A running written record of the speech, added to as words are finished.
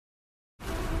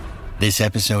This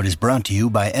episode is brought to you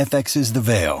by FX's The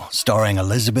Veil, starring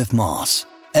Elizabeth Moss.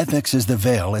 FX's The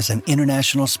Veil is an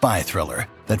international spy thriller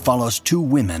that follows two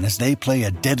women as they play a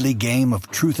deadly game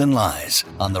of truth and lies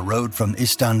on the road from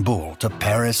Istanbul to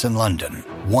Paris and London.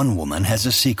 One woman has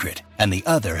a secret, and the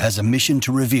other has a mission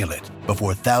to reveal it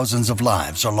before thousands of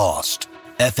lives are lost.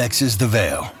 FX's The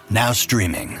Veil, now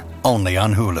streaming, only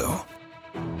on Hulu.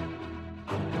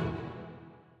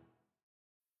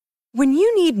 When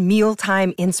you need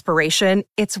mealtime inspiration,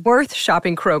 it's worth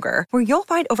shopping Kroger, where you'll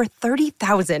find over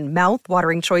 30,000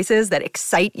 mouth-watering choices that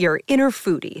excite your inner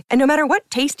foodie. And no matter what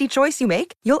tasty choice you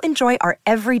make, you'll enjoy our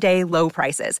everyday low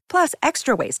prices, plus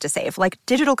extra ways to save, like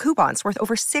digital coupons worth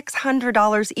over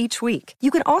 $600 each week. You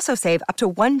can also save up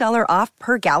to $1 off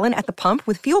per gallon at the pump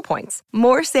with fuel points.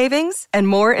 More savings and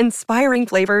more inspiring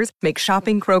flavors make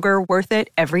shopping Kroger worth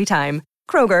it every time.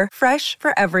 Kroger, fresh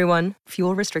for everyone.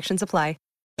 Fuel restrictions apply.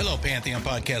 Hello, Pantheon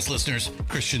Podcast listeners.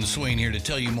 Christian Swain here to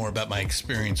tell you more about my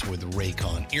experience with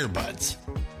Raycon earbuds.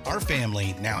 Our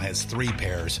family now has 3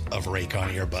 pairs of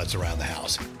Raycon earbuds around the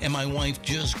house, and my wife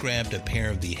just grabbed a pair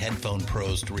of the Headphone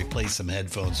Pros to replace some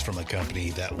headphones from a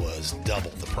company that was double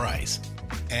the price.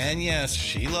 And yes,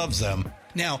 she loves them.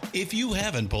 Now, if you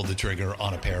haven't pulled the trigger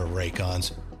on a pair of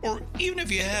Raycons, or even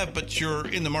if you have, but you're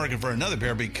in the market for another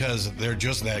pair because they're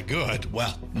just that good,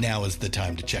 well, now is the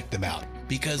time to check them out,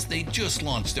 because they just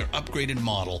launched their upgraded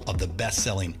model of the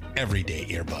best-selling everyday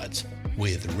earbuds.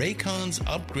 With Raycon's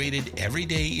upgraded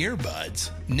everyday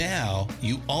earbuds, now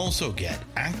you also get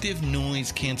active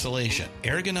noise cancellation,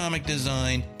 ergonomic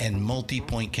design, and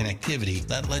multi-point connectivity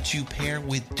that lets you pair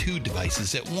with 2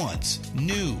 devices at once.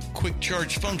 New quick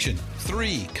charge function,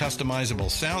 3 customizable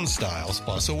sound styles,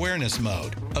 plus awareness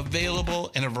mode.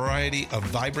 Available in a variety of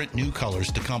vibrant new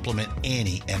colors to complement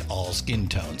any and all skin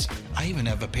tones. I even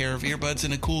have a pair of earbuds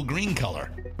in a cool green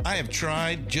color. I have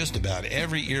tried just about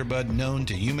every earbud known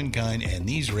to humankind, and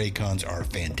these Raycons are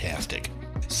fantastic.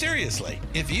 Seriously,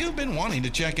 if you've been wanting to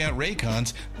check out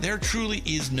Raycons, there truly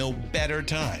is no better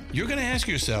time. You're going to ask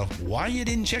yourself why you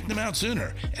didn't check them out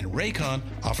sooner, and Raycon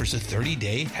offers a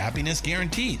 30-day happiness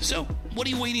guarantee. So what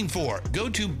are you waiting for? Go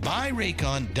to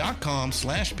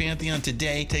buyraycon.com/Pantheon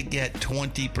today to get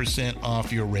 20%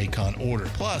 off your Raycon order,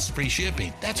 plus free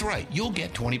shipping. That's right, you'll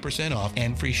get 20% off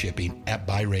and free shipping at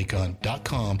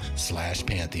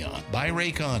buyraycon.com/Pantheon.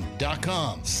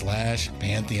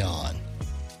 buyraycon.com/Pantheon.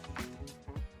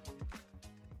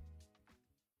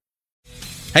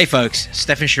 Hey folks,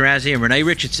 Stefan Shirazi and Renee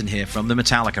Richardson here from the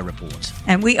Metallica Report.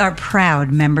 And we are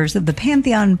proud members of the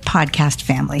Pantheon podcast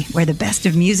family, where the best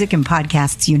of music and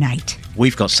podcasts unite.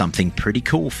 We've got something pretty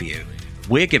cool for you.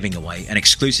 We're giving away an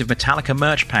exclusive Metallica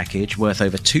merch package worth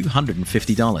over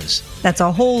 $250. That's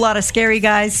a whole lot of Scary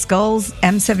Guys, skulls,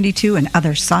 M72, and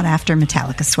other sought-after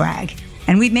Metallica swag.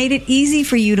 And we've made it easy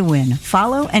for you to win.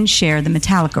 Follow and share the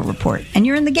Metallica Report, and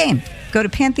you're in the game. Go to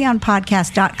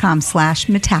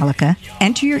pantheonpodcast.com/Metallica,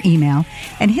 enter your email,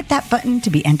 and hit that button to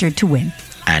be entered to win.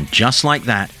 And just like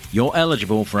that, you're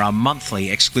eligible for our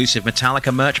monthly exclusive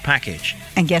Metallica merch package.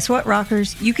 And guess what,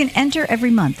 rockers? You can enter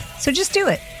every month, so just do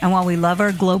it. And while we love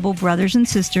our global brothers and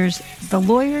sisters, the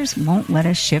lawyers won't let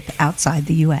us ship outside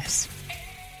the U.S.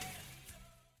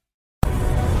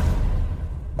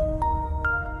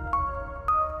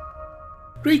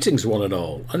 Greetings one and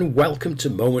all, and welcome to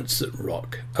Moments That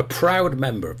Rock, a proud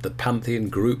member of the Pantheon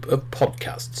group of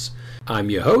podcasts. I'm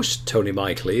your host, Tony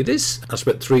Michaelidis. I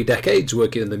spent 3 decades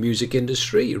working in the music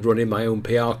industry, running my own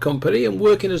PR company and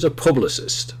working as a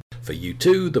publicist for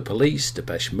U2, The Police,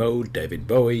 Depeche Mode, David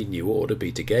Bowie, New Order,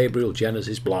 Peter Gabriel,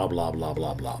 Genesis, blah blah blah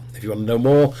blah blah. If you want to know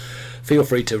more, feel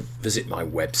free to visit my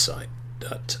website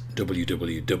at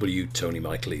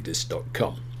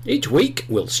www.tonymichaelidis.com. Each week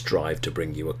we'll strive to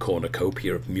bring you a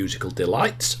cornucopia of musical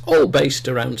delights, all based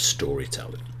around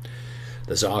storytelling.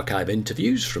 There's archive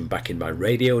interviews from back in my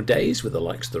radio days with the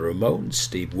likes of the Ramones,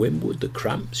 Steve Winwood, the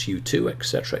Cramps, U2,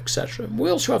 etc, etc. We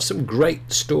also have some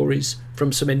great stories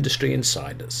from some industry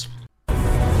insiders.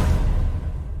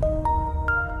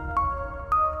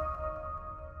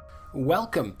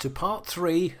 Welcome to part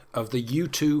 3 of the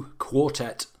U2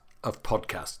 Quartet of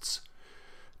podcasts.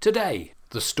 Today,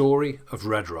 the story of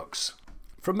Red Rocks.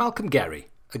 From Malcolm Gerry,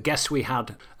 a guest we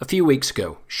had a few weeks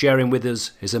ago, sharing with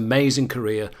us his amazing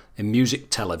career in music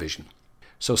television.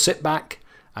 So sit back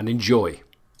and enjoy.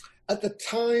 At the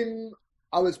time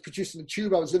I was producing the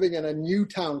Tube, I was living in a new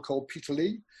town called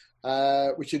Peterlee,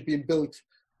 which had been built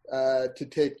to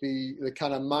take the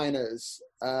kind of miners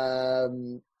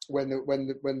when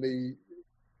the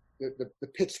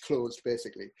pits closed,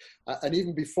 basically. And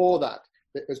even before that,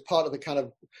 it was part of the kind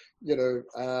of,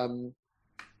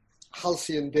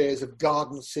 halcyon days of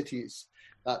garden cities.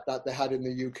 that they had in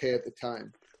the UK at the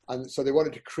time. And so they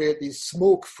wanted to create these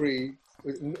smoke-free,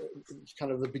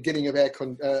 kind of the beginning of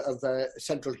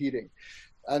central heating.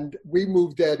 And we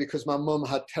moved there because my mum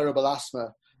had terrible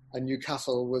asthma and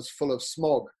Newcastle was full of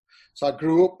smog. So I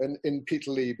grew up in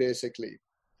Peterlee, basically.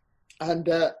 And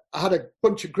I had a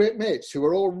bunch of great mates who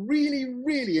were all really,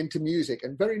 really into music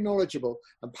and very knowledgeable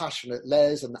and passionate.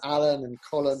 Les and Alan and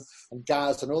Colin and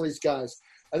Gaz and all these guys.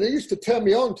 And they used to turn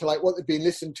me on to like what they'd been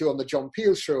listening to on the John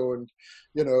Peel show and,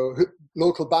 you know,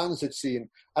 local bands they'd seen.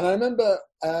 And I remember,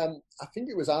 I think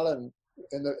it was Alan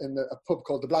in a pub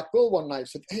called the Black Bull one night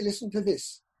said, "Hey, listen to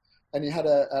this." And he had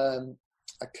a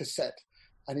cassette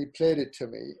and he played it to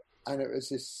me. And it was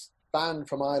this band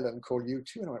from Ireland called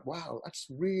U2. And I went, wow, that's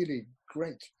really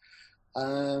great.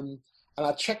 And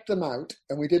I checked them out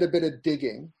and we did a bit of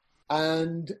digging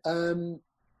and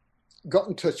got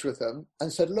in touch with them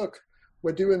and said, look,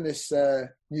 we're doing this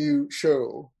new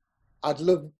show. I'd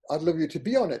love you to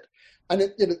be on it. And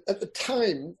at the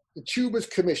time, the Tube was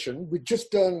commissioned. We'd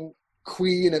just done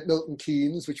Queen at Milton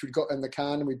Keynes, which we'd got in the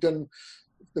can, and we'd done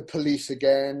the Police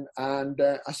again. And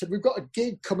I said, we've got a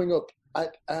gig coming up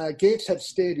at Gateshead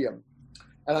Stadium,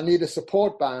 and I need a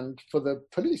support band for the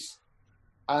Police.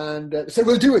 And they said,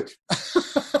 we'll do it.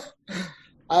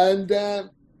 and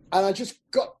I just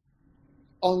got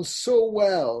on so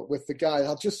well with the guys.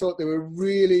 I just thought they were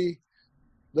really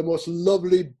the most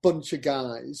lovely bunch of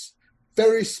guys.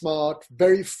 Very smart,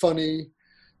 very funny,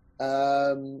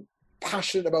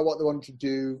 passionate about what they wanted to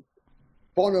do.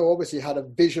 Bono obviously had a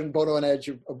vision, Bono and Edge,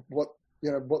 of what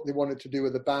they wanted to do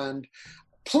with the band.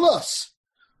 Plus,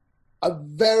 a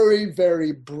very,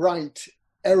 very bright,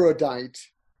 erudite,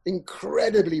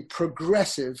 incredibly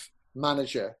progressive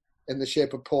manager in the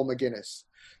shape of Paul McGuinness,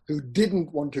 who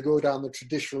didn't want to go down the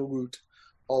traditional route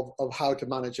of how to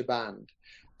manage a band.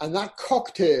 And that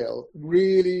cocktail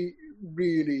really,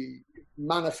 really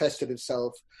manifested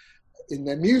itself in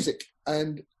their music.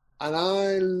 And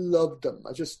I loved them.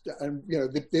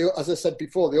 They, as I said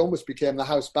before, they almost became the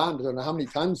house band. I don't know how many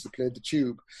times they played the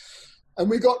Tube. And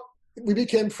we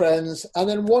became friends. And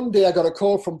then one day I got a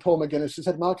call from Paul McGuinness who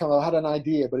said, Malcolm, I had an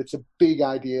idea, but it's a big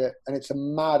idea and it's a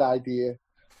mad idea.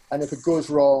 And if it goes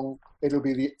wrong, it'll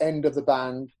be the end of the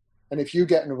band. And if you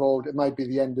get involved, it might be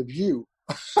the end of you.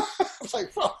 I was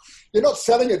like, oh, you're not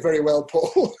selling it very well,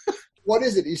 Paul. What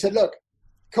is it? He said, look,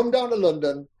 come down to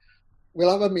London.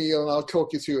 We'll have a meal and I'll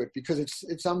talk you through it because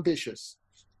it's ambitious.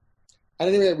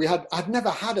 And anyway, I'd never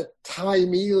had a Thai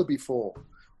meal before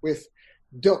with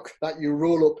duck that you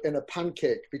roll up in a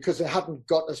pancake because it hadn't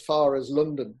got as far as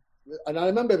London. And I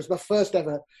remember it was my first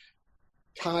ever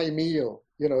Thai meal,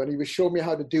 and he was showing me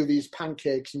how to do these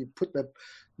pancakes and you put the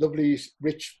lovely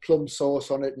rich plum sauce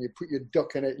on it and you put your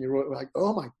duck in it and you roll it. Like,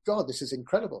 oh my God, this is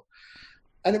incredible.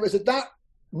 And it was at that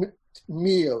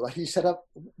meal that he said,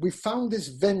 we found this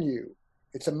venue.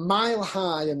 It's a mile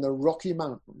high in the Rocky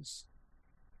Mountains.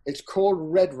 It's called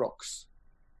Red Rocks.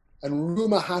 And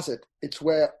rumor has it, it's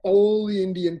where all the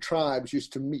Indian tribes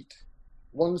used to meet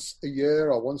once a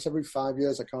year or once every 5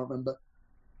 years, I can't remember,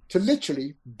 to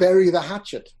literally bury the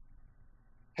hatchet,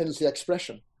 hence the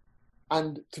expression,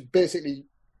 and to basically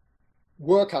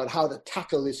work out how to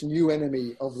tackle this new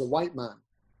enemy of the white man.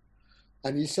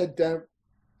 And he said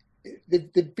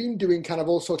they've been doing kind of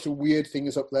all sorts of weird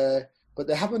things up there, but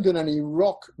they haven't done any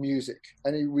rock music,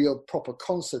 any real proper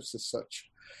concerts as such.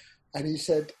 And he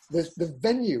said, the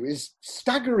venue is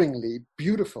staggeringly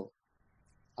beautiful.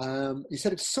 He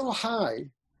said, it's so high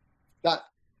that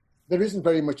there isn't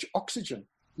very much oxygen.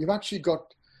 You've actually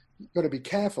got to be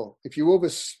careful. If you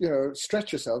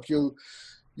stretch yourself,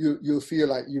 you'll feel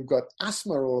like you've got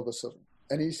asthma all of a sudden.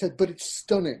 And he said, but it's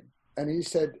stunning. And he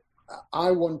said,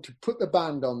 I want to put the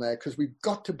band on there because we've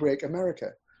got to break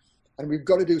America. And we've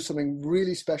got to do something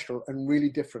really special and really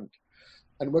different.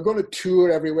 And we're going to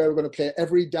tour everywhere. We're going to play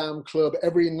every damn club,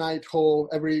 every night hall,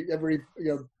 every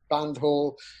band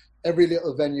hall, every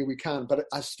little venue we can. But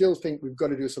I still think we've got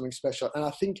to do something special. And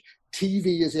I think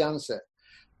TV is the answer.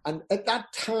 And at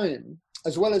that time,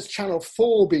 as well as Channel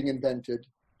 4 being invented,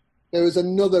 there was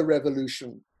another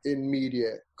revolution in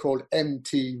media called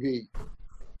MTV.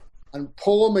 And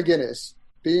Paul McGuinness,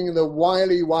 being the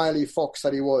wily fox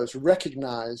that he was,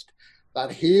 recognized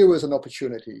that here was an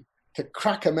opportunity to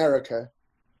crack America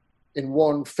in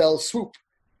one fell swoop,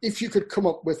 if you could come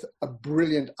up with a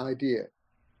brilliant idea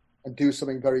and do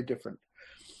something very different.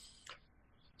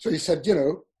 So he said,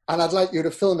 and I'd like you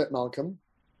to film it, Malcolm.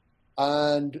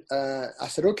 And I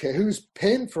said, okay, who's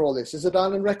paying for all this? Is it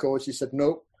Island Records? He said,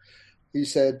 no. He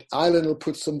said, Island will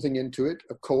put something into it,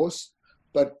 of course,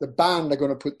 but the band are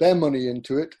going to put their money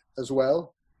into it as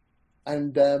well.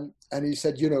 And he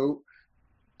said,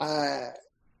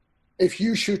 if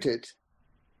you shoot it,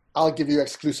 I'll give you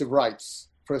exclusive rights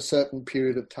for a certain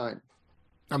period of time.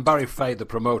 And Barry Fay, the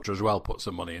promoter, as well, put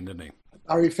some money in, didn't he?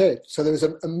 Barry Fay. So there was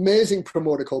an amazing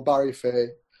promoter called Barry Fay,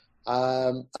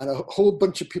 and a whole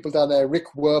bunch of people down there, Rick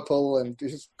Werple, and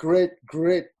this great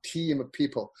team of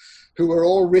people who were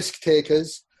all risk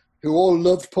takers, who all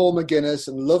loved Paul McGuinness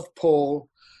and loved Paul,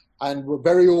 and were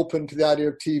very open to the idea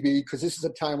of TV, because this is a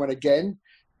time when, again,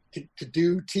 to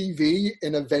do TV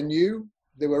in a venue,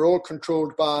 they were all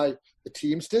controlled by the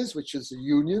Teamsters, which is the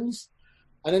unions.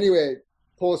 And anyway,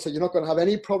 Paul said, "You're not going to have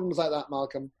any problems like that,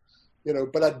 Malcolm.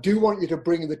 But I do want you to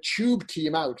bring the Tube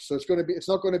team out. So it's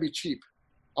not going to be cheap.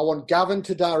 I want Gavin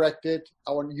to direct it.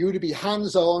 I want you to be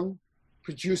hands-on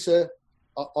producer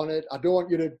on it. I don't want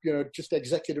you to, just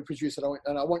executive produce it.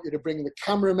 And I want you to bring the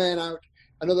cameraman out.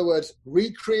 In other words,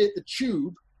 recreate the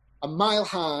Tube a mile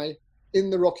high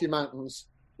in the Rocky Mountains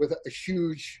with a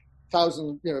huge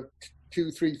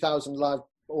 2,000-3,000 live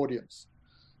audience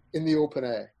in the open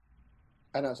air."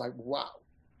 And I was like, wow.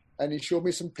 And he showed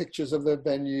me some pictures of the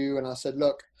venue, and I said,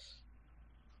 "Look,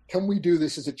 can we do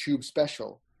this as a Tube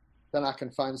special? Then I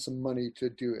can find some money to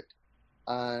do it."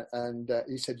 And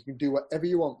he said, "You can do whatever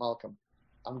you want, Malcolm.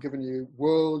 I'm giving you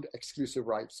world exclusive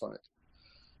rights on it."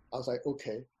 I was like,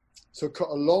 okay. So cut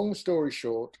a long story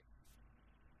short,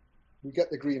 we get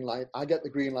the green light. I get the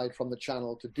green light from the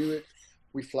channel to do it.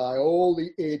 We fly all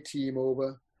the A team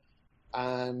over,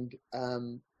 and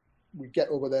we get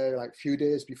over there like a few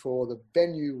days before. The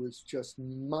venue was just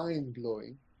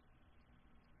mind-blowing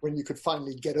when you could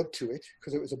finally get up to it,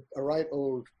 because it was a right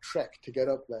old trek to get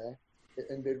up there.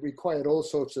 And it required all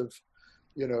sorts of,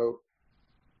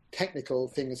 technical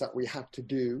things that we had to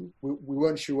do. We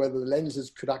weren't sure whether the lenses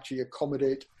could actually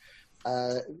accommodate,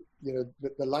 the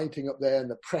lighting up there and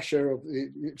the pressure of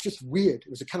it's just weird. It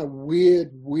was a kind of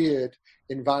weird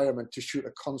environment to shoot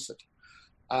a concert.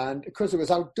 And because it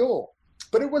was outdoor,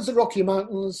 but it was the Rocky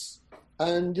Mountains,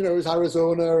 and, it was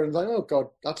Arizona, and like, oh God,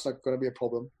 that's not going to be a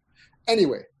problem.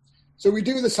 Anyway, so we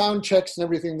do the sound checks and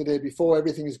everything the day before.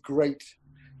 Everything is great.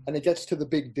 And it gets to the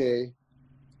big day,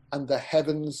 and the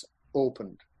heavens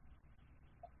opened.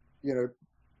 The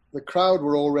crowd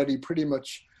were already pretty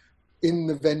much in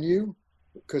the venue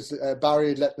because Barry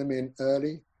had let them in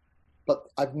early. But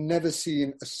I've never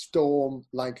seen a storm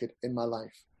like it in my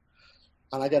life.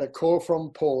 And I get a call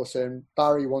from Paul saying,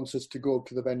 "Barry wants us to go up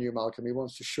to the venue, Malcolm. He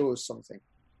wants to show us something."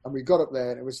 And we got up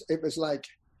there, and it was like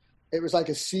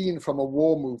a scene from a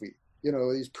war movie.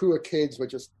 These poor kids were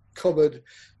just covered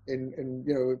in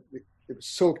it was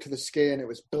soaked to the skin. It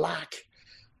was black.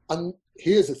 And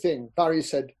here's the thing. Barry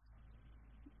said,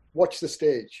 "Watch the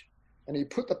stage." And he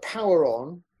put the power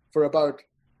on for about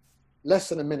less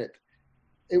than a minute.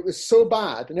 It was so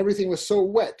bad, and everything was so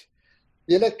wet.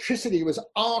 The electricity was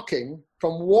arcing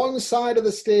from one side of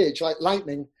the stage like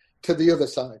lightning to the other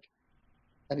side.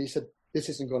 And he said, "This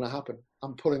isn't going to happen.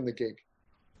 I'm pulling the gig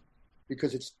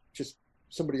because it's just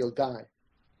somebody will die."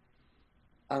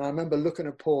 And I remember looking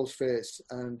at Paul's face,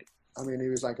 and I mean, he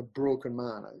was like a broken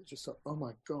man. I just thought, oh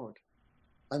my God.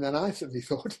 And then I suddenly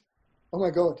thought, oh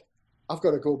my God, I've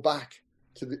got to go back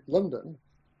to London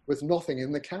with nothing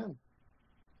in the can.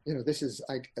 This is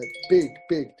like a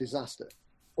big disaster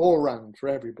all round for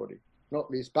everybody. Not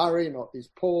least Barry, not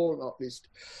least Paul, not least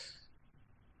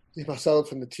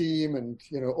myself and the team, and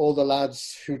all the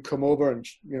lads who'd come over, and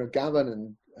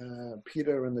Gavin and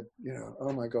Peter and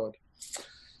oh my God.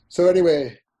 So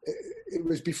anyway, it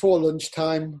was before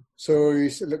lunchtime. So he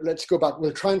said, "Look, let's go back.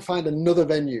 We'll try and find another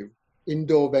venue,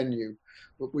 indoor venue,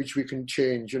 which we can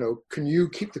change. Can you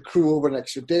keep the crew over an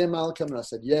extra day, Malcolm?" And I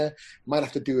said, "Yeah, might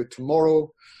have to do it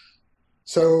tomorrow."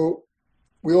 So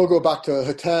we all go back to a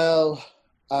hotel,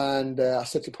 and I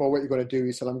said to Paul, "What are you going to do?"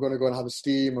 He said, "I'm going to go and have a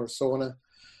steam or a sauna."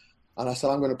 And I said,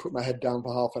 "I'm going to put my head down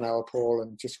for half an hour, Paul,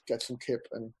 and just get some kip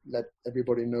and let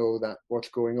everybody know that what's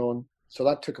going on." So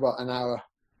that took about an hour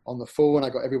on the phone. I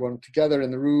got everyone together in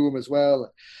the room as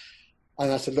well.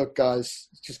 And I said, "Look, guys,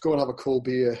 just go and have a cold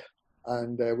beer,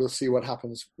 and we'll see what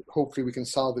happens. Hopefully we can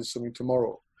salvage something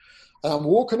tomorrow." And I'm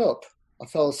woken up. I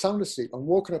fell sound asleep. I'm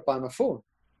woken up by my phone.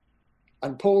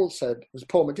 And Paul said, it was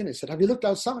Paul McGuinness, said, "Have you looked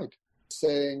outside?"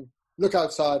 Saying, "Look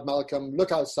outside, Malcolm,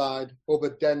 look outside over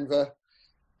Denver."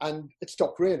 And it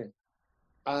stopped raining.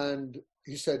 And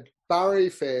he said, "Barry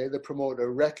Fay, the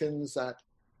promoter, reckons that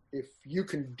if you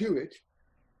can do it,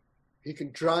 he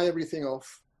can dry everything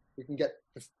off. We can get,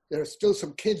 there are still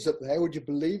some kids up there, would you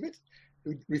believe it,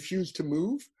 who refuse to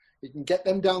move. He can get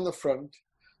them down the front,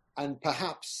 and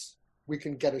perhaps we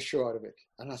can get a show out of it."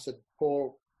 And I said,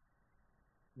 "Paul,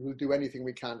 we'll do anything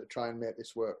we can to try and make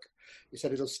this work." He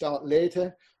said, "It'll start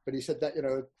later," but he said that,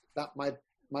 that might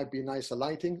might be nicer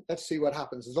lighting. Let's see what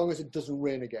happens, as long as it doesn't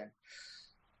rain again.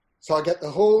 So I get the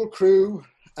whole crew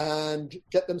and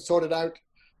get them sorted out,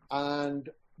 and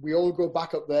we all go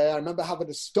back up there. I remember having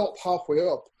to stop halfway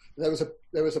up. There was a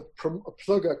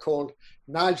plugger called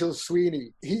Nigel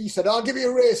Sweeney. He said, "I'll give you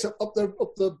a race up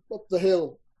the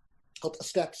hill, up the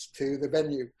steps to the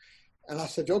venue." And I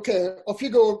said, "Okay, off you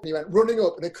go." And he went running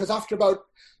up, and because after about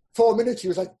 4 minutes, he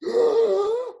was like,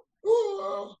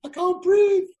 "I can't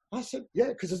breathe." I said, "Yeah,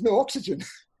 because there's no oxygen.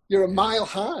 You're a mile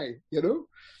high, you know."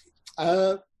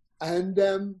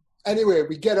 Anyway,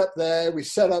 we get up there, we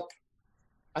set up,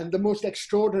 and the most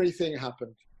extraordinary thing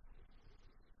happened.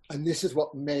 And this is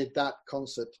what made that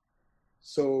concert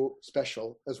so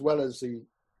special, as well as the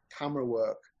camera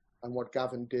work and what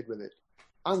Gavin did with it,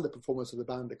 and the performance of the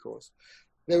band, of course.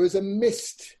 There was a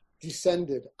mist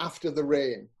descended after the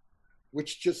rain,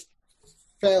 which just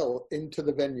fell into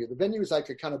the venue. The venue was like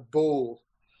a kind of bowl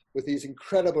with these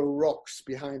incredible rocks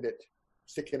behind it,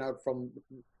 sticking out from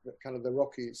kind of the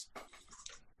Rockies.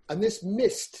 And this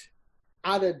mist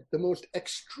added the most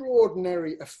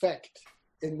extraordinary effect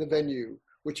in the venue,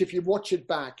 which if you watch it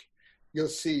back, you'll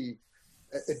see.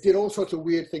 It did all sorts of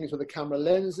weird things with the camera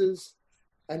lenses,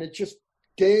 and it just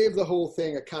gave the whole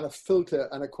thing a kind of filter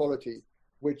and a quality,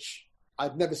 which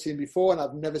I'd never seen before and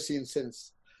I've never seen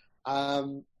since.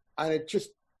 And it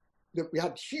just, we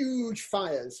had huge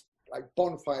fires, like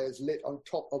bonfires lit on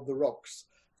top of the rocks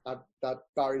that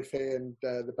Barry Fay and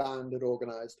the band had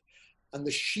organized. And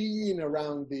the sheen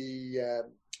around the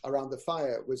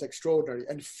fire was extraordinary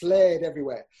and flared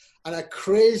everywhere. And a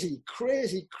crazy,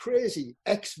 crazy, crazy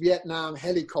ex-Vietnam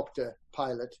helicopter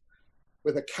pilot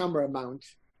with a camera mount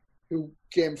who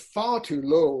came far too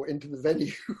low into the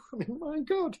venue. I mean, my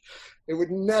God, it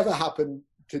would never happen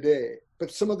today.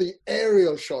 But some of the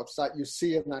aerial shots that you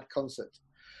see in that concert,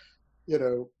 you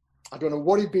know, I don't know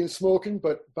what he'd been smoking,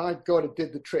 but by God, it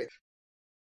did the trick.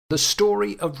 The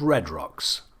story of Red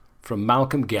Rocks, from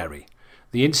Malcolm Gerry,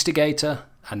 the instigator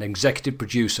and executive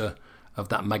producer of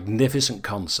that magnificent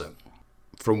concert,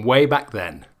 from way back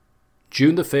then,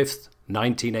 June the 5th,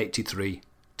 1983,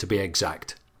 to be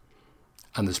exact.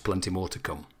 And there's plenty more to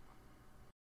come.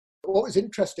 What was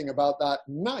interesting about that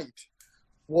night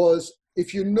was,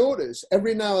 if you notice,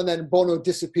 every now and then Bono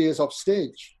disappears off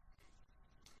stage.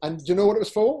 And do you know what it was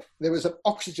for? There was an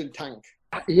oxygen tank.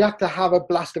 He had to have a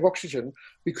blast of oxygen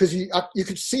because you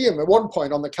could see him at one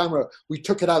point on the camera. We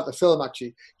took it out the film,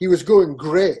 actually. He was going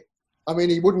grey. I mean,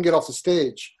 he wouldn't get off the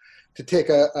stage to take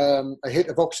a hit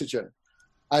of oxygen.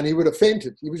 And he would have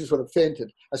fainted. He just would have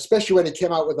fainted, especially when he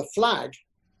came out with a flag,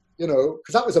 you know,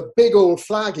 because that was a big old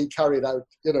flag he carried out,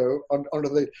 you know, under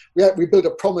the... We built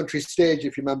a promontory stage,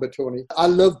 if you remember, Tony. I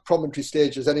love promontory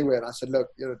stages anyway. And I said, look,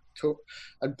 you know,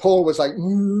 and Paul was like,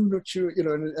 not sure, you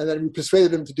know, and then we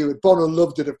persuaded him to do it. Bono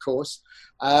loved it, of course.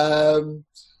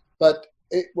 But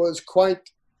it was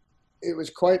quite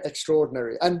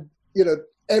extraordinary. And, you know,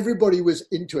 everybody was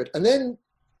into it. And then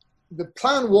the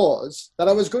plan was that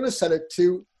I was going to sell it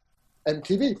to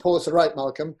MTV. Paul said, right,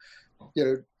 Malcolm, you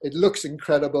know, it looks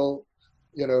incredible,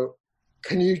 you know,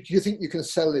 do you think you can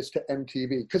sell this to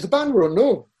MTV? Because the band were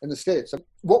unknown in the States.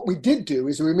 What we did do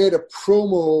is we made a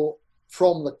promo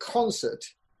from the concert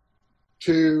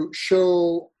to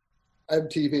show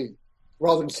MTV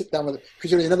rather than sit down with it,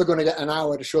 because you're never going to get an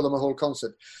hour to show them a whole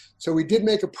concert. So we did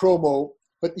make a promo,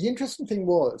 but the interesting thing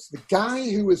was the guy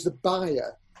who was the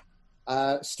buyer,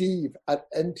 Steve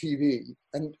at MTV,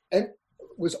 and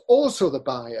was also the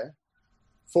buyer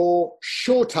for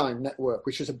Showtime Network,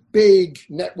 which is a big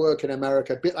network in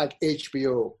America, a bit like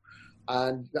HBO.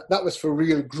 And that was for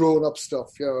real grown-up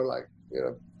stuff, you know, like, you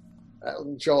know,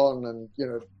 Elton John and,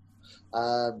 you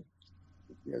know,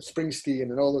 Springsteen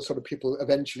and all those sort of people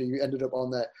eventually ended up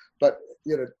on there. But,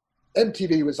 you know,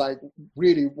 MTV was like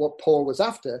really what Paul was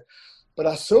after. But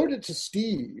I sold it to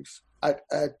Steve at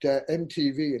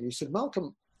MTV, and he said,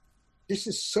 Malcolm, this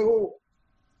is so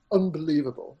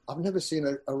unbelievable. I've never seen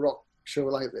a rock show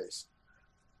like this.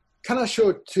 Can I show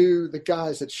it to the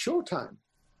guys at Showtime?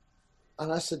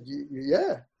 And I said,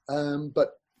 yeah,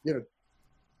 but, you know,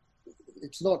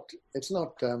 it's not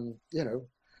you know,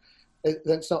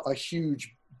 it's not a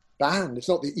huge band. It's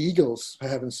not the Eagles, for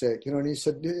heaven's sake, you know. And he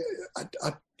said,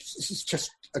 this is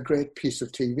just a great piece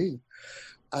of TV.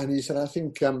 And he said, I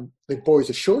think the boys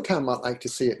at Showtime might like to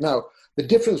see it. Now, the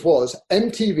difference was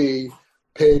MTV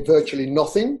paid virtually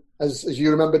nothing, as you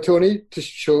remember, Tony,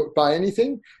 to buy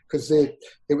anything, because it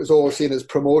was all seen as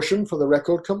promotion for the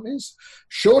record companies.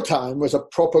 Showtime was a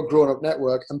proper grown-up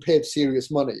network and paid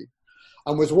serious money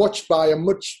and was watched by a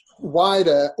much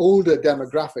wider, older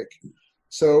demographic.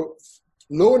 So,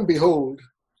 lo and behold,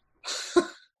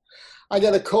 I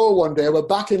get a call one day, we're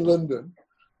back in London,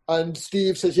 and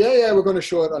Steve says, yeah, we're going to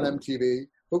show it on MTV,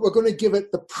 but we're going to give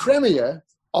it the premiere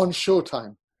on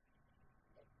Showtime.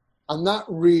 And that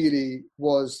really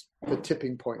was the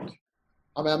tipping point.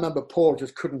 I mean, I remember Paul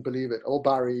just couldn't believe it, or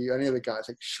Barry, any of the guys,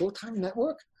 like, Showtime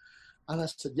Network? And I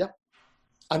said, yep.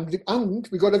 And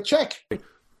we got a check.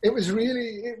 It was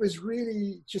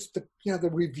really just the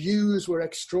reviews were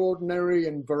extraordinary,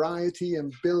 and Variety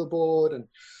and Billboard and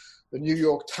the New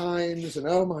York Times, and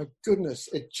oh my goodness,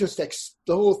 it just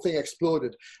the whole thing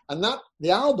exploded. And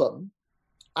the album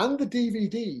and the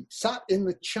DVD sat in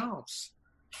the charts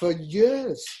for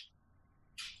years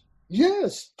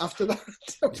after that.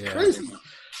 That was crazy.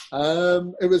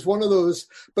 It was one of those,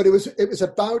 but it was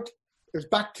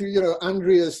back to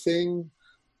Andrea's thing.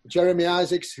 Jeremy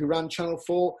Isaacs, who ran Channel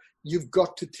 4, you've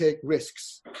got to take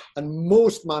risks. And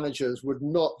most managers would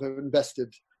not have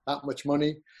invested that much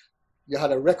money. You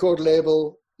had a record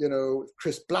label,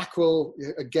 Chris Blackwell,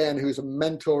 again, who's a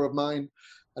mentor of mine,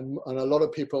 and a lot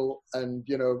of people, and,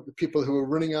 the people who were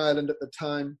running Ireland at the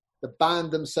time, the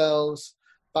band themselves,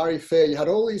 Barry Fair. You had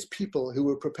all these people who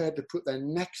were prepared to put their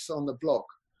necks on the block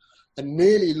and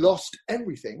nearly lost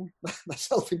everything,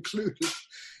 myself included,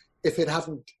 if it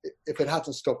hadn't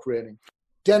stopped raining.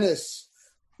 Dennis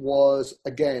was,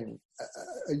 again,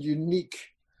 a unique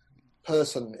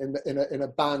person in a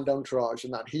band entourage,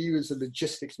 and that he was a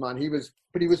logistics man.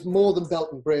 But he was more than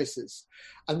belt and braces.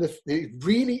 And the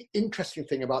really interesting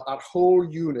thing about that whole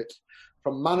unit,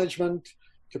 from management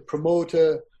to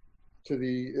promoter to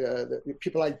the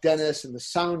people like Dennis and the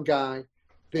sound guy,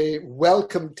 they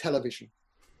welcomed television.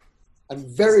 And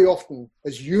very often,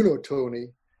 as you know, Tony,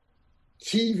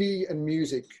 TV and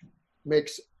music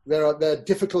they're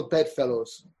difficult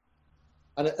bedfellows.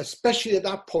 And especially at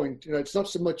that point, it's not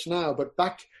so much now, but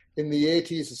back in the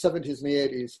 80s, the 70s and the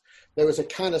 80s, there was a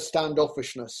kind of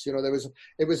standoffishness.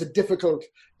 It was a difficult,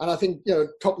 and I think,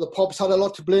 Top of the Pops had a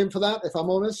lot to blame for that, if I'm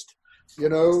honest,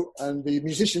 and the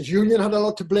Musicians Union had a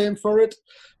lot to blame for it,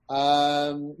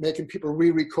 making people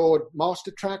re-record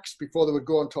master tracks before they would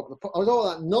go on Top of the Pops. All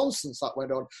that nonsense that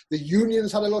went on. The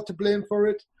unions had a lot to blame for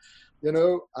it.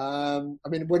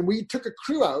 When we took a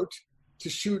crew out to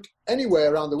shoot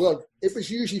anywhere around the world, it was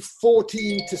usually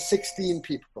 14 to 16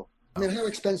 people. I mean, how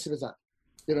expensive is that?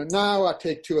 Now I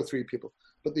take 2 or 3 people,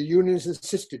 but the unions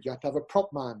insisted you had to have a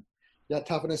prop man, you had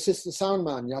to have an assistant sound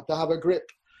man, you had to have a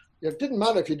grip. It didn't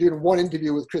matter if you're doing one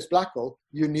interview with Chris Blackwell,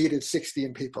 you needed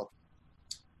 16 people.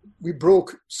 We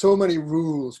broke so many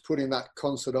rules putting that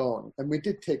concert on, and we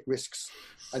did take risks,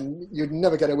 and you'd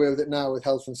never get away with it now with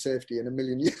health and safety in a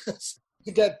million years.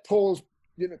 To get Paul's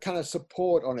kind of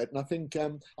support on it, and I think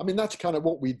that's kind of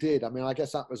what we did. I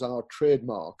guess that was our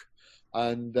trademark,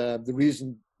 and the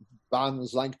reason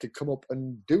bands like to come up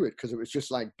and do it, because it was just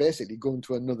like basically going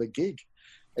to another gig.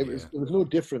 There was no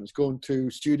difference going to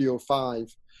Studio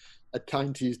 5 at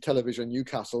Tyne's Television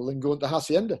Newcastle than going to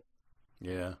Hacienda.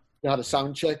 Yeah. You had a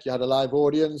sound check, you had a live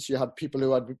audience, you had people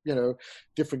who had,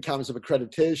 different kinds of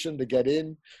accreditation to get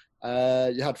in.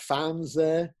 You had fans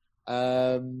there.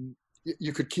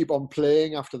 You could keep on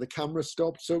playing after the camera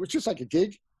stopped. So it was just like a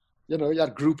gig. You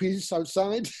had groupies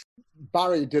outside.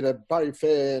 Barry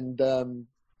Fair and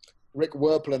Rick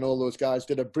Werple and all those guys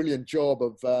did a brilliant job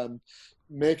of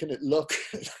making it look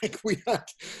like we had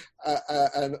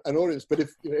an audience. But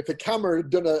if the camera had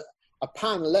done a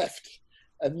pan left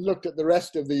and looked at the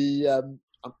rest of the,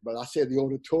 the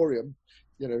auditorium,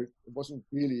 it wasn't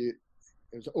really,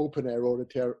 it was open air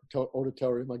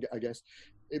auditorium, I guess.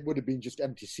 It would have been just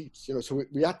empty seats, so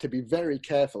we had to be very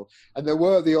careful. And there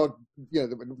were the odd,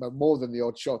 more than the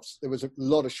odd shots. There was a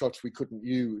lot of shots we couldn't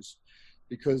use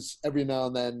because every now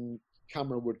and then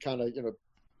camera would kind of,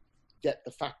 get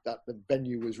the fact that the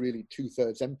venue was really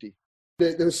 2/3 empty.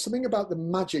 There was something about the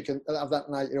magic of that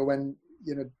night, when,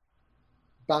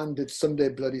 band did Sunday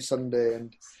Bloody Sunday,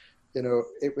 and,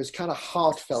 it was kind of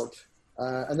heartfelt.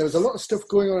 And there was a lot of stuff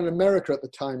going on in America at the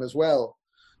time as well.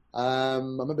 I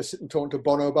remember sitting talking to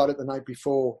Bono about it the night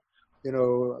before,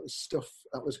 stuff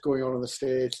that was going on in the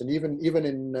States, and even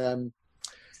in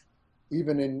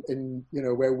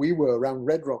where we were around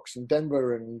Red Rocks and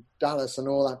Denver and Dallas and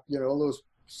all that, all those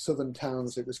southern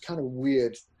towns. It was kind of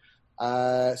weird,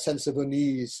 sense of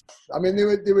unease.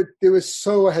 They were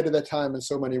so ahead of their time in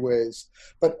so many ways.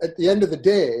 But at the end of the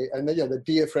day, and the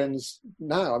dear friends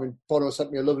now. Bono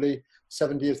sent me a lovely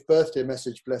 70th birthday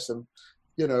message, bless him.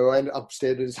 I ended up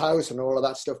staying at his house and all of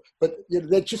that stuff. But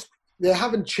they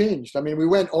haven't changed. We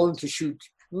went on to shoot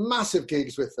massive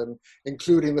gigs with them,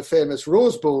 including the famous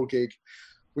Rose Bowl gig,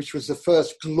 which was the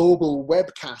first global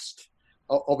webcast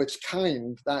of its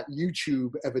kind that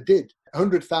YouTube ever did.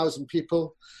 100,000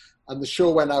 people. and the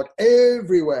show went out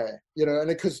everywhere, and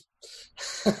because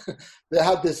they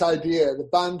had this idea, the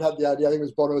band had the idea, I think it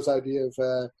was Bono's idea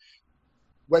of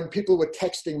when people were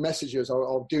texting messages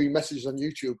or doing messages on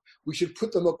YouTube, we should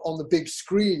put them up on the big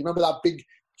screen. Remember that big,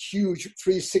 huge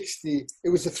 360? It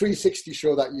was a 360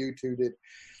 show that U2 did.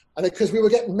 And because we were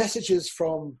getting messages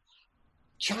from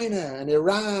China and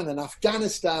Iran and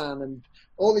Afghanistan and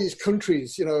all these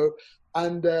countries,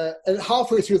 and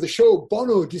halfway through the show,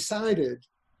 Bono decided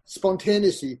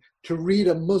spontaneously to read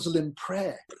a Muslim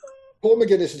prayer. Paul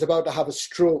McGuinness is about to have a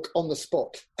stroke on the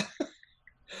spot.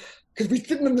 Because we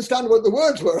didn't understand what the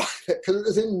words were, because it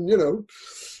was in,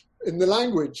 in the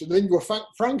language, and the lingua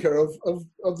franca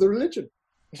of the religion.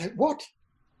 I was like, what?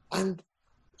 And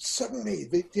suddenly,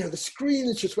 the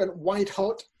screens just went white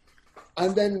hot,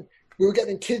 and then we were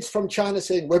getting kids from China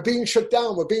saying, we're being shut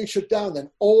down. Then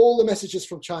all the messages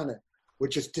from China would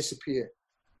just disappear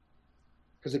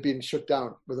because they'd been shut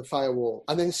down with a firewall.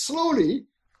 And then slowly,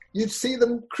 you'd see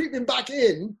them creeping back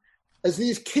in as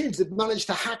these kids had managed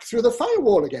to hack through the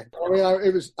firewall again. I mean,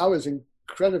 I was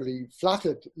incredibly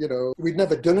flattered, We'd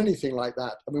never done anything like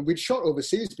that. I mean, we'd shot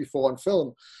overseas before on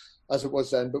film, as it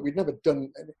was then, but we'd never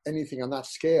done anything on that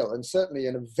scale. And certainly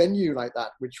in a venue like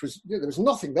that, which was, there was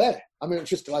nothing there. I mean, it was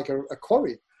just like a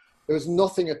quarry. There was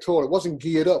nothing at all. It wasn't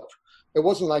geared up. It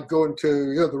wasn't like going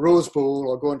to, the Rose Bowl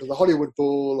or going to the Hollywood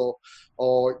Bowl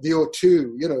or the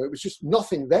O2, it was just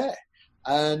nothing there.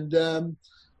 And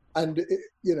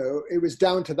it was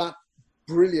down to that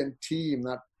brilliant team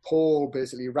that Paul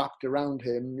basically wrapped around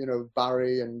him,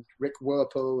 Barry and Rick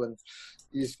Werpel and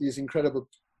these incredible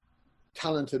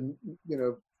talented,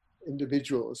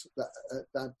 individuals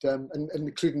and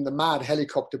including the mad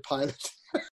helicopter pilot.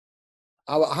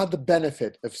 I had the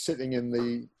benefit of sitting in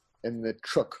the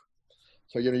truck.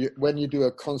 So, when you do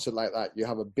a concert like that, you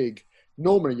have a big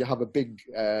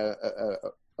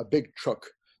truck,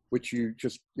 which you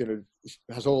just,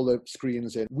 has all the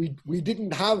screens in. We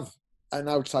didn't have an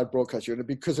outside broadcast unit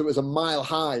because it was a mile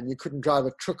high and you couldn't drive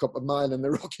a truck up a mile in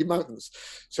the Rocky Mountains.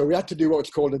 So we had to do what's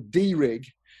called a D-rig,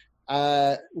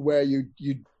 where you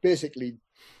basically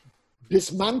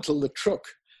dismantle the truck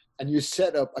and you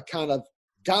set up a kind of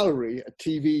gallery, a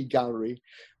TV gallery,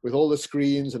 with all the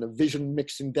screens and a vision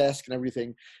mixing desk and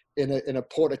everything in a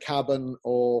porta cabin,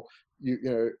 or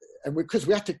and because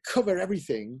we had to cover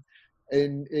everything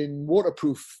in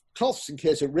waterproof cloths in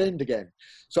case it rained again.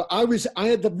 So I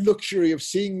had the luxury of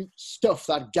seeing stuff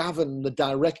that Gavin, the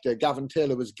director, Gavin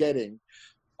Taylor, was getting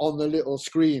on the little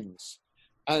screens.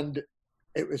 And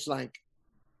it was like,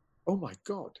 oh my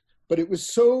God. But it was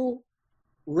so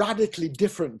radically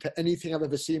different to anything I've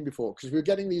ever seen before, because we were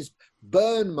getting these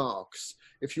burn marks.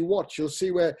 If you watch, you'll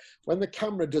see when the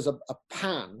camera does a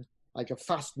pan, like a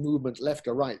fast movement left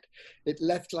or right, it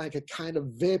left like a kind of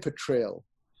vapor trail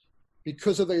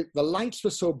because of the lights were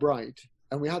so bright,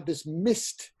 and we had this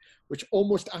mist which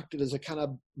almost acted as a kind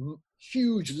of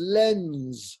huge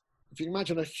lens. If you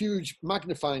imagine a huge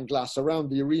magnifying glass around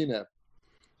the arena.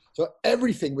 So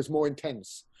everything was more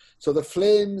intense. So the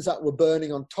flames that were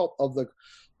burning on top of the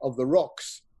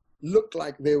rocks looked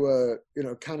like they were,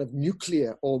 kind of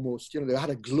nuclear almost. They had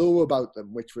a glow about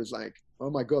them, which was like, oh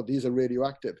my God, these are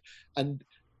radioactive. And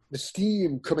the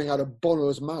steam coming out of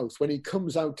Bono's mouth when he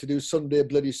comes out to do Sunday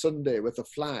Bloody Sunday with the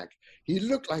flag, he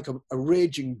looked like a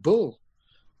raging bull.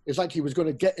 It's like he was going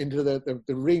to get into the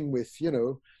ring with,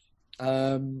 the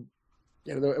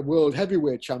world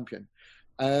heavyweight champion.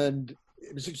 And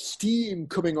it was steam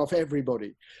coming off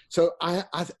everybody. So I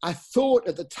thought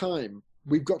at the time,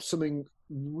 we've got something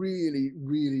really,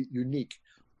 really unique.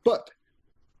 But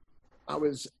I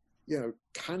was,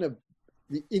 kind of,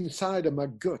 the inside of my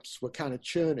guts were kind of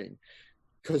churning,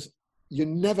 because you're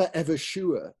never ever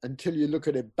sure until you look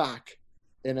at it back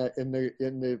in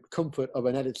the comfort of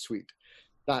an edit suite,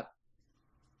 that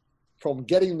from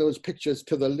getting those pictures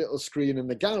to the little screen in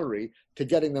the gallery to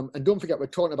getting them, and don't forget, we're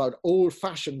talking about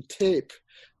old-fashioned tape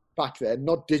back then,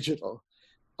 not digital.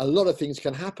 A lot of things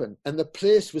can happen. And the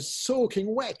place was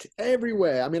soaking wet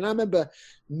everywhere. I mean, I remember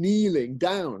kneeling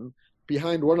down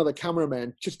behind one of the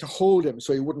cameramen just to hold him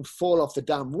so he wouldn't fall off the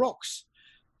damn rocks.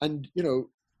 And,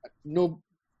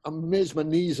 I'm amazed my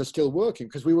knees are still working,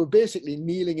 because we were basically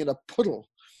kneeling in a puddle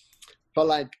for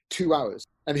like 2 hours.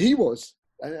 And he was.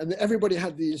 And everybody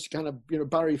had these kind of,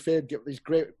 Barry Fabe get these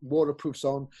great waterproofs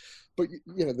on, but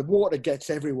the water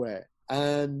gets everywhere.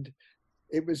 And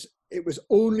it was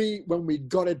only when we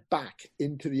got it back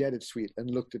into the edit suite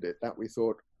and looked at it that we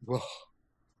thought, whoa,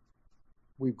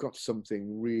 we've got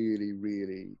something really,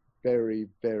 really very,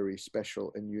 very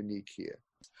special and unique here.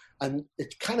 And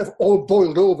it kind of all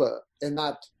boiled over in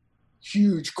that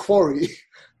huge quarry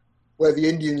where the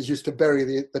Indians used to bury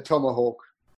the tomahawk.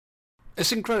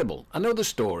 It's incredible. I know the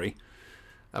story.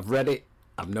 I've read it.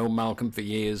 I've known Malcolm for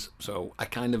years, so I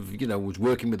kind of, was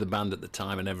working with the band at the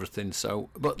time and everything. So,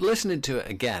 but listening to it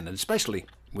again, and especially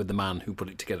with the man who put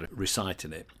it together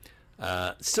reciting it,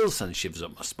 still sends shivers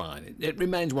up my spine. It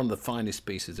remains one of the finest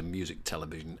pieces of music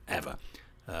television ever.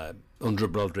 Under a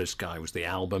Broad Sky was the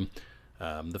album.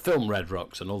 The film Red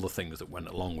Rocks and all the things that went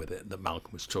along with it that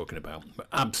Malcolm was talking about were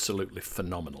absolutely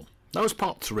phenomenal. That was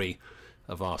part 3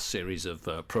 of our series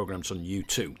of programmes on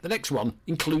U2. The next one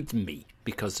includes me,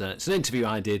 because it's an interview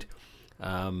I did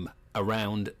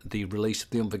around the release of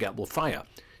The Unforgettable Fire,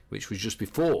 which was just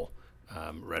before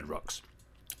Red Rocks.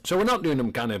 So we're not doing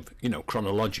them kind of,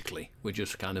 chronologically. We're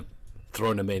just kind of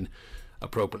throwing them in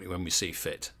appropriately when we see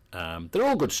fit. They're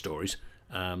all good stories.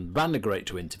 The band are great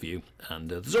to interview, and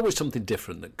there's always something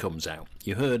different that comes out.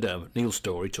 You heard Neil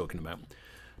Story talking about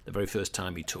the very first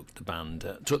time he took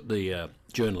the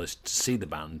journalist to see the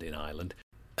band in Ireland,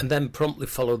 and then promptly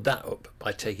followed that up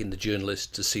by taking the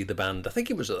journalist to see the band, I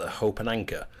think it was at the Hope and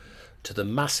Anchor, to the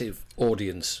massive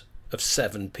audience of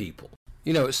 7 people.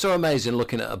 It's so amazing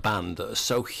looking at a band that are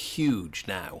so huge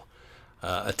now,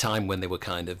 a time when they were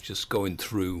kind of just going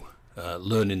through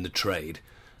learning the trade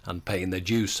and paying their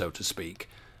dues, so to speak.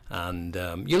 And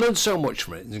you learn so much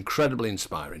from it. It's incredibly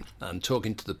inspiring. And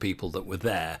talking to the people that were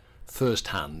there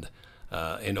firsthand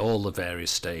in all the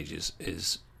various stages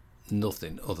is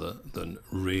nothing other than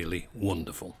really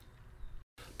wonderful.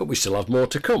 But we still have more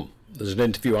to come. There's an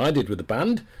interview I did with the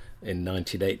band in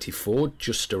 1984,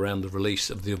 just around the release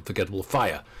of The Unforgettable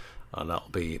Fire, and that'll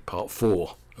be part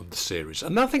 4 of the series.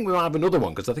 And I think we'll have another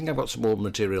one, because I think I've got some more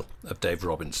material of Dave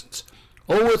Robinson's.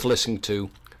 All worth listening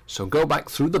to, so go back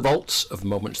through the vaults of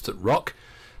Moments That Rock,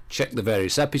 check the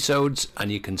various episodes,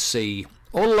 and you can see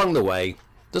all along the way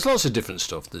there's lots of different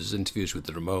stuff. There's interviews with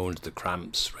the Ramones, the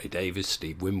Cramps, Ray Davies,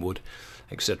 Steve Winwood,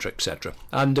 etc., etc.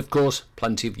 And, of course,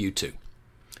 plenty of U2.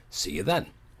 See you then.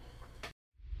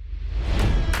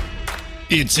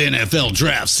 It's NFL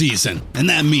draft season, and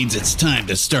that means it's time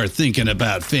to start thinking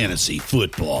about fantasy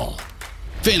football.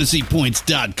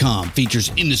 FantasyPoints.com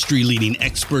features industry-leading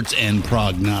experts and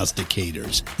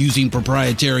prognosticators using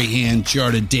proprietary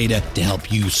hand-charted data to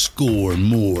help you score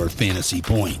more fantasy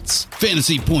points.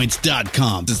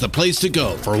 FantasyPoints.com is the place to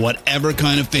go for whatever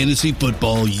kind of fantasy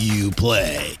football you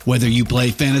play. Whether you play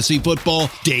fantasy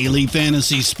football, daily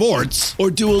fantasy sports,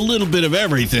 or do a little bit of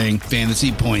everything,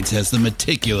 Fantasy Points has the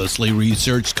meticulously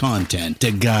researched content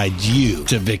to guide you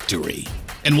to victory.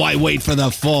 And why wait for the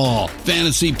fall?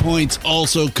 Fantasy Points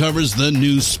also covers the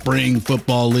new spring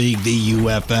football league, the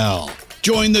UFL.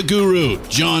 Join the guru,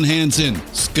 John Hansen,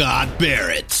 Scott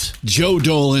Barrett, Joe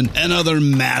Dolan, and other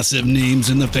massive names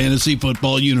in the fantasy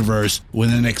football universe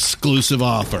with an exclusive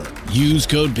offer. Use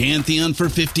code Pantheon for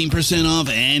 15% off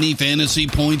any Fantasy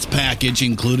Points package,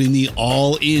 including the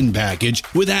all-in package,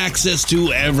 with access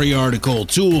to every article,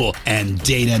 tool, and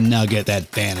data nugget that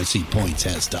Fantasy Points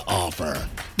has to offer.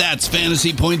 That's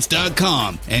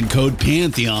FantasyPoints.com and code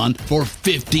Pantheon for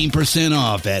 15%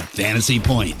 off at Fantasy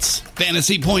Points.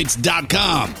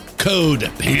 FantasyPoints.com,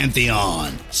 code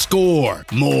Pantheon. Score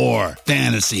more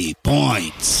fantasy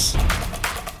points.